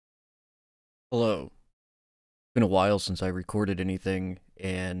Hello. It's been a while since I recorded anything,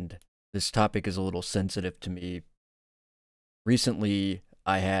 and this topic is a little sensitive to me. Recently,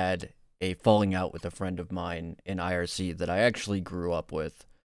 I had a falling out with a friend of mine in IRC that I actually grew up with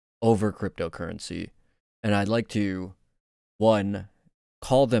over cryptocurrency, and I'd like to, one,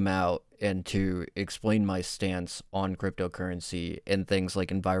 call them out and to explain my stance on cryptocurrency and things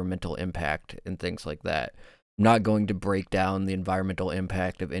like environmental impact and things like that. I'm not going to break down the environmental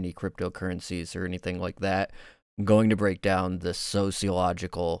impact of any cryptocurrencies or anything like that. I'm going to break down the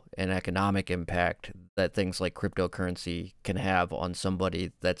sociological and economic impact that things like cryptocurrency can have on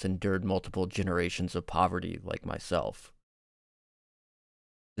somebody that's endured multiple generations of poverty like myself.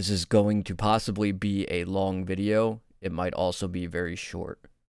 This is going to possibly be a long video. It might also be very short.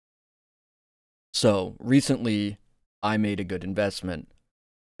 So, recently, I made a good investment.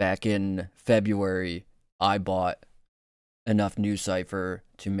 Back in February, I bought enough NuCypher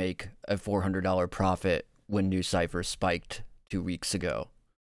to make a $400 profit when NuCypher spiked 2 weeks ago.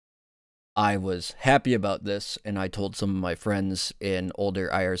 I was happy about this, and I told some of my friends in older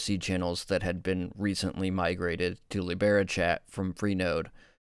IRC channels that had been recently migrated to LiberaChat from Freenode,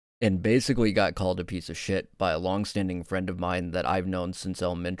 and basically got called a piece of shit by a long-standing friend of mine that I've known since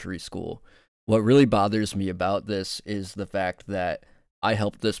elementary school. What really bothers me about this is the fact that I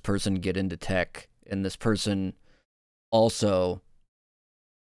helped this person get into tech, and this person also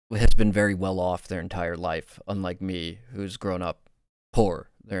has been very well off their entire life, unlike me, who's grown up poor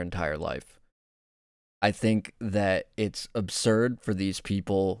their entire life. I think that it's absurd for these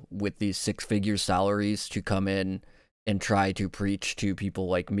people with these six-figure salaries to come in and try to preach to people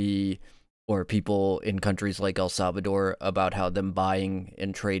like me or people in countries like El Salvador about how them buying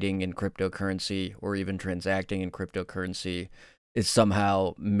and trading in cryptocurrency or even transacting in cryptocurrency is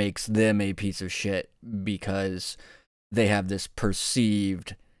somehow makes them a piece of shit because they have this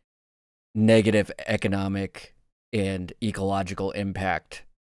perceived negative economic and ecological impact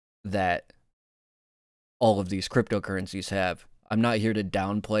that all of these cryptocurrencies have. I'm not here to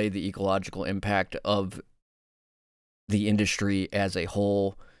downplay the ecological impact of the industry as a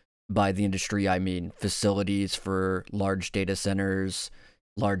whole. By the industry, I mean facilities for large data centers,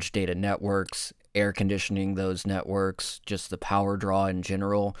 large data networks, air conditioning those networks, just the power draw in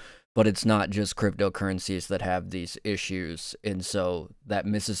general. But it's not just cryptocurrencies that have these issues, and so that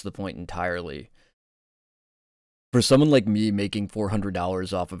misses the point entirely. For someone like me, making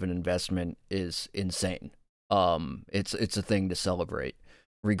 $400 off of an investment is insane. It's a thing to celebrate,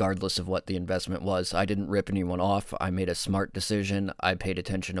 regardless of what the investment was. I didn't rip anyone off. I made a smart decision. I paid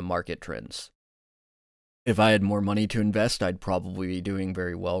attention to market trends. If I had more money to invest, I'd probably be doing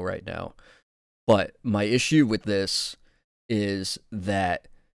very well right now. But my issue with this is that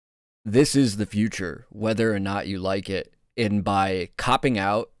this is the future, whether or not you like it. And by copping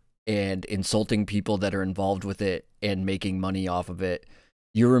out and insulting people that are involved with it and making money off of it,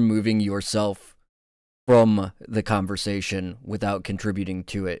 you're removing yourself from the conversation without contributing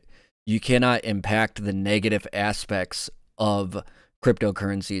to it. You cannot impact the negative aspects of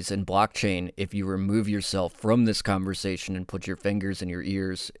cryptocurrencies and blockchain if you remove yourself from this conversation and put your fingers in your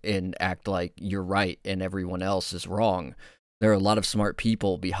ears and act like you're right and everyone else is wrong. There are a lot of smart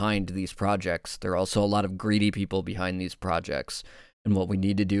people behind these projects. There are also a lot of greedy people behind these projects. And what we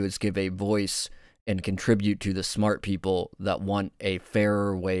need to do is give a voice and contribute to the smart people that want a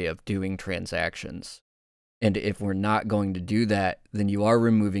fairer way of doing transactions. And if we're not going to do that, then you are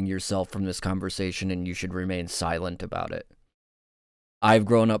removing yourself from this conversation and you should remain silent about it. I've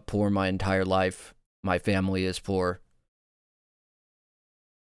grown up poor my entire life. My family is poor.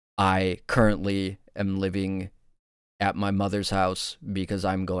 I currently am living at my mother's house because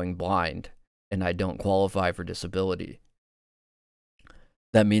I'm going blind and I don't qualify for disability.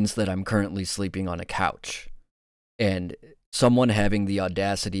 That means that I'm currently sleeping on a couch. And someone having the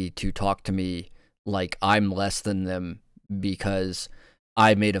audacity to talk to me like I'm less than them because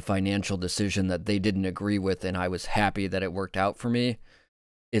I made a financial decision that they didn't agree with and I was happy that it worked out for me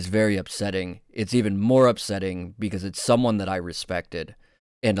is very upsetting. It's even more upsetting because it's someone that I respected.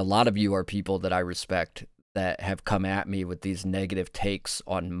 And a lot of you are people that I respect that have come at me with these negative takes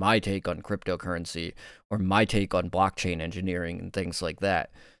on my take on cryptocurrency or my take on blockchain engineering and things like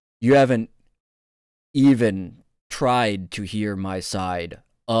that. You haven't even tried to hear my side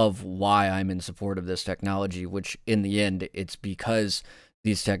of why I'm in support of this technology, which in the end, it's because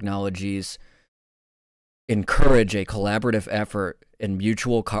these technologies encourage a collaborative effort and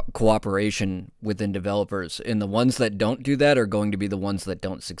mutual cooperation within developers. And the ones that don't do that are going to be the ones that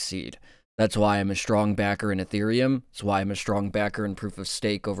don't succeed. That's why I'm a strong backer in Ethereum. That's why I'm a strong backer in proof of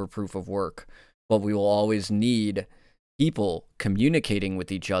stake over proof of work. What we will always need people communicating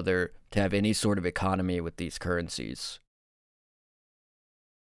with each other to have any sort of economy with these currencies.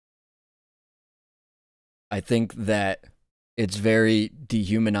 I think that it's very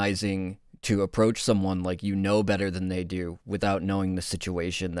dehumanizing to approach someone like you know better than they do without knowing the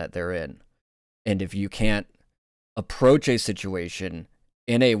situation that they're in. And if you can't approach a situation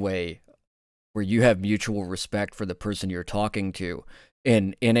in a way where you have mutual respect for the person you're talking to,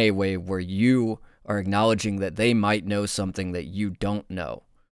 and in a way where you are acknowledging that they might know something that you don't know,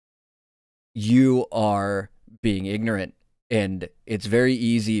 you are being ignorant. And it's very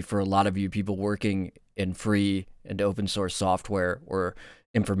easy for a lot of you people working in free and open source software or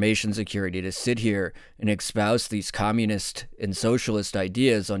information security to sit here and espouse these communist and socialist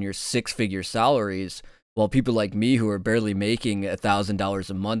ideas on your six-figure salaries, while people like me who are barely making $1,000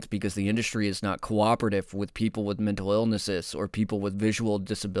 a month because the industry is not cooperative with people with mental illnesses or people with visual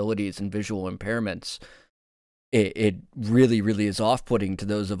disabilities and visual impairments, it really, really is off-putting to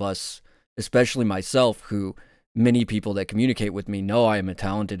those of us, especially myself, who many people that communicate with me know I am a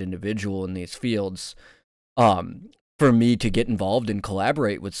talented individual in these fields, for me to get involved and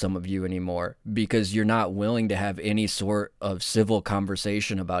collaborate with some of you anymore, because you're not willing to have any sort of civil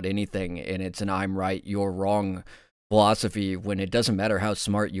conversation about anything, and it's an I'm right, you're wrong philosophy. When it doesn't matter how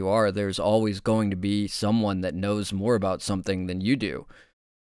smart you are, there's always going to be someone that knows more about something than you do.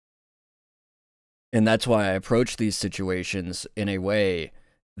 And that's why I approach these situations in a way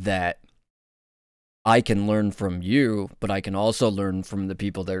that I can learn from you, but I can also learn from the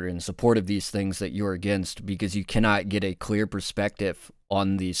people that are in support of these things that you're against, because you cannot get a clear perspective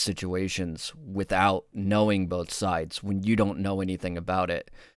on these situations without knowing both sides when you don't know anything about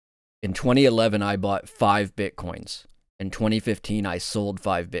it. In 2011, I bought 5 Bitcoins. In 2015, I sold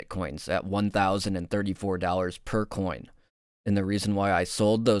 5 Bitcoins at $1,034 per coin. And the reason why I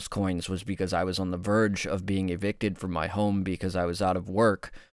sold those coins was because I was on the verge of being evicted from my home because I was out of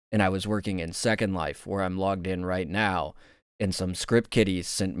work. And I was working in Second Life, where I'm logged in right now, and some script kiddies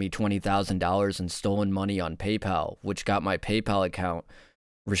sent me $20,000 in stolen money on PayPal, which got my PayPal account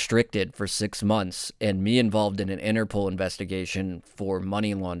restricted for 6 months, and me involved in an Interpol investigation for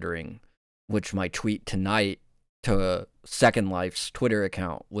money laundering, which my tweet tonight to Second Life's Twitter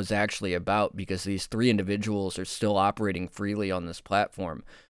account was actually about, because these 3 individuals are still operating freely on this platform.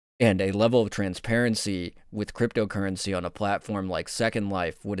 And a level of transparency with cryptocurrency on a platform like Second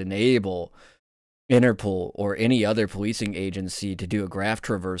Life would enable Interpol or any other policing agency to do a graph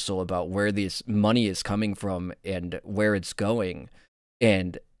traversal about where this money is coming from and where it's going,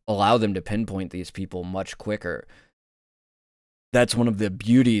 and allow them to pinpoint these people much quicker. That's one of the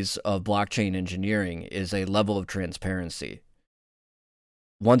beauties of blockchain engineering, is a level of transparency.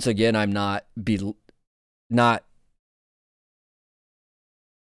 Once again, I'm not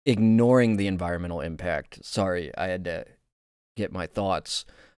ignoring the environmental impact. Sorry, I had to get my thoughts.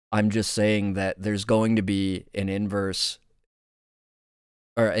 I'm just saying that there's going to be an inverse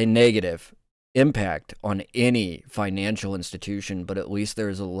or a negative impact on any financial institution, but at least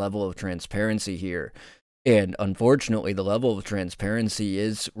there's a level of transparency here. And unfortunately, the level of transparency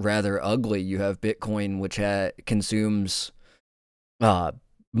is rather ugly. You have Bitcoin, which consumes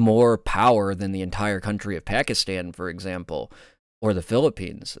more power than the entire country of Pakistan, for example, or the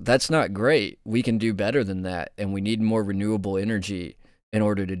Philippines. That's not great. We can do better than that, and we need more renewable energy in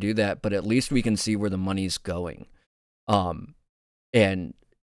order to do that, but at least we can see where the money's going. And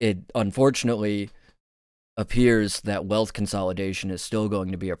it unfortunately appears that wealth consolidation is still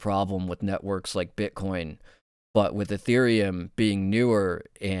going to be a problem with networks like Bitcoin, but with Ethereum being newer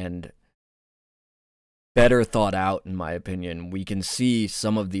and better thought out, in my opinion, we can see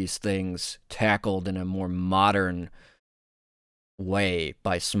some of these things tackled in a more modern way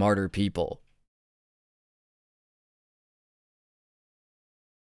by smarter people.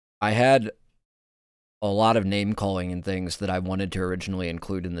 I had a lot of name calling and things that I wanted to originally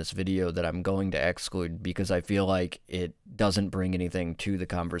include in this video that I'm going to exclude because I feel like it doesn't bring anything to the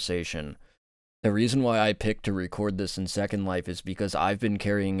conversation. The reason why I picked to record this in Second Life is because I've been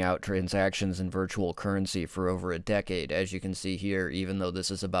carrying out transactions in virtual currency for over a decade, as you can see here, even though this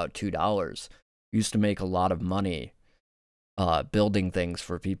is about $2. Used to make a lot of money building things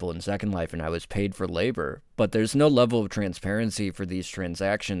for people in Second Life, and I was paid for labor. But there's no level of transparency for these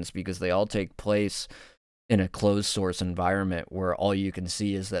transactions because they all take place in a closed source environment where all you can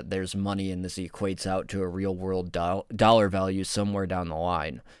see is that there's money and this equates out to a real world dollar value somewhere down the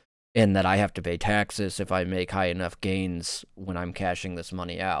line, and that I have to pay taxes if I make high enough gains when I'm cashing this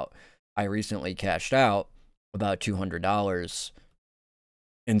money out. I recently cashed out about $200,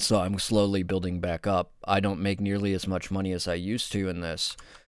 and so I'm slowly building back up. I don't make nearly as much money as I used to in this,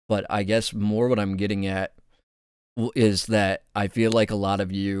 but I guess more what I'm getting at is that I feel like a lot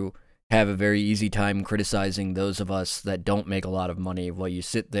of you have a very easy time criticizing those of us that don't make a lot of money while you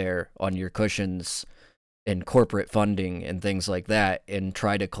sit there on your cushions in corporate funding and things like that and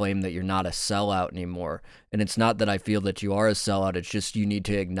try to claim that you're not a sellout anymore. And it's not that I feel that you are a sellout, it's just you need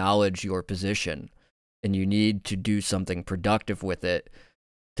to acknowledge your position and you need to do something productive with it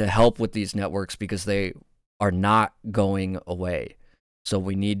to help with these networks because they are not going away. So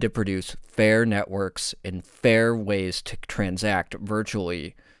we need to produce fair networks and fair ways to transact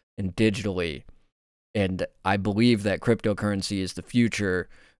virtually and digitally. And I believe that cryptocurrency is the future,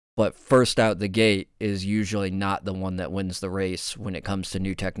 but first out the gate is usually not the one that wins the race when it comes to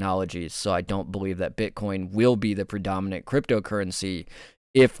new technologies. So I don't believe that Bitcoin will be the predominant cryptocurrency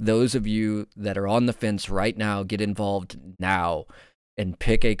if those of you that are on the fence right now get involved now and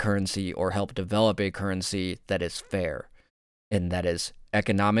pick a currency or help develop a currency that is fair and that is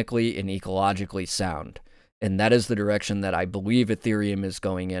economically and ecologically sound. And that is the direction that I believe Ethereum is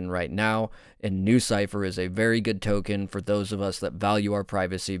going in right now. And NuCypher is a very good token for those of us that value our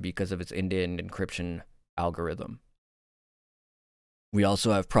privacy because of its end-to-end encryption algorithm. We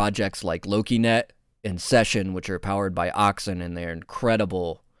also have projects like LokiNet and Session, which are powered by Oxen, and they're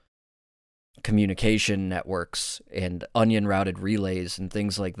incredible communication networks and onion routed relays and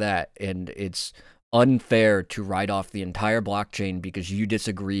things like that. And it's unfair to write off the entire blockchain because you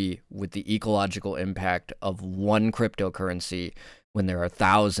disagree with the ecological impact of one cryptocurrency when there are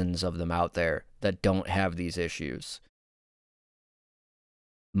thousands of them out there that don't have these issues.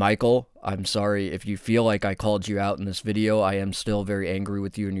 Michael, I'm sorry if you feel like I called you out in this video. I am still very angry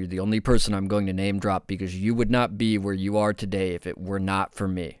with you, and you're the only person I'm going to name drop because you would not be where you are today if it were not for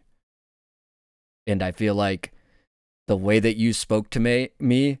me. And I feel like the way that you spoke to me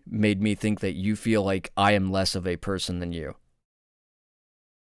made me think that you feel like I am less of a person than you.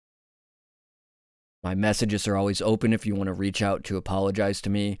 My messages are always open if you want to reach out to apologize to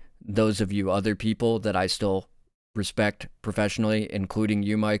me. Those of you other people that I still respect professionally, including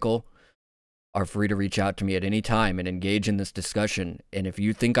you, Michael, are free to reach out to me at any time and engage in this discussion. And if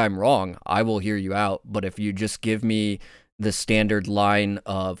you think I'm wrong, I will hear you out. But if you just give me the standard line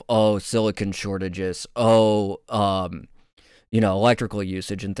of, oh, silicon shortages, oh, electrical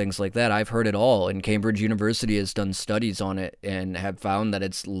usage and things like that, I've heard it all. And Cambridge University has done studies on it and have found that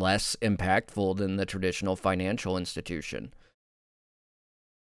it's less impactful than the traditional financial institution.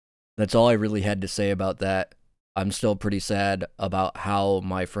 That's all I really had to say about that. I'm still pretty sad about how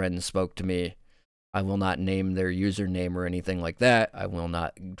my friends spoke to me. I will not name their username or anything like that. I will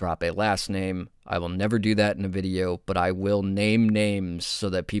not drop a last name. I will never do that in a video, but I will name names so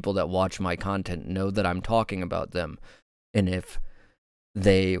that people that watch my content know that I'm talking about them. And if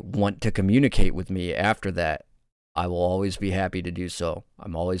they want to communicate with me after that, I will always be happy to do so.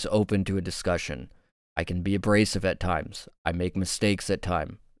 I'm always open to a discussion. I can be abrasive at times. I make mistakes at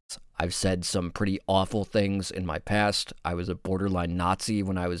times. I've said some pretty awful things in my past. I was a borderline Nazi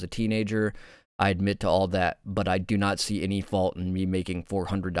when I was a teenager. I admit to all that, but I do not see any fault in me making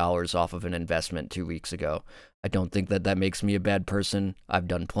 $400 off of an investment 2 weeks ago. I don't think that that makes me a bad person. I've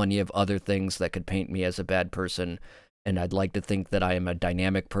done plenty of other things that could paint me as a bad person, and I'd like to think that I am a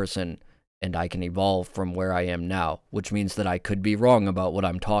dynamic person and I can evolve from where I am now, which means that I could be wrong about what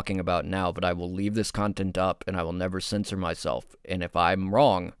I'm talking about now, but I will leave this content up and I will never censor myself. And if I'm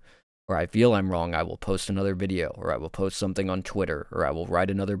wrong, or I feel I'm wrong, I will post another video, or I will post something on Twitter, or I will write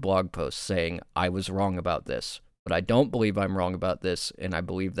another blog post saying I was wrong about this. But I don't believe I'm wrong about this, and I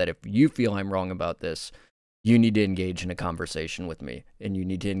believe that if you feel I'm wrong about this, you need to engage in a conversation with me, and you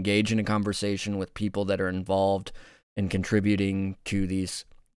need to engage in a conversation with people that are involved in contributing to these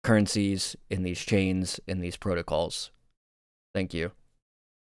currencies, in these chains, in these protocols. Thank you.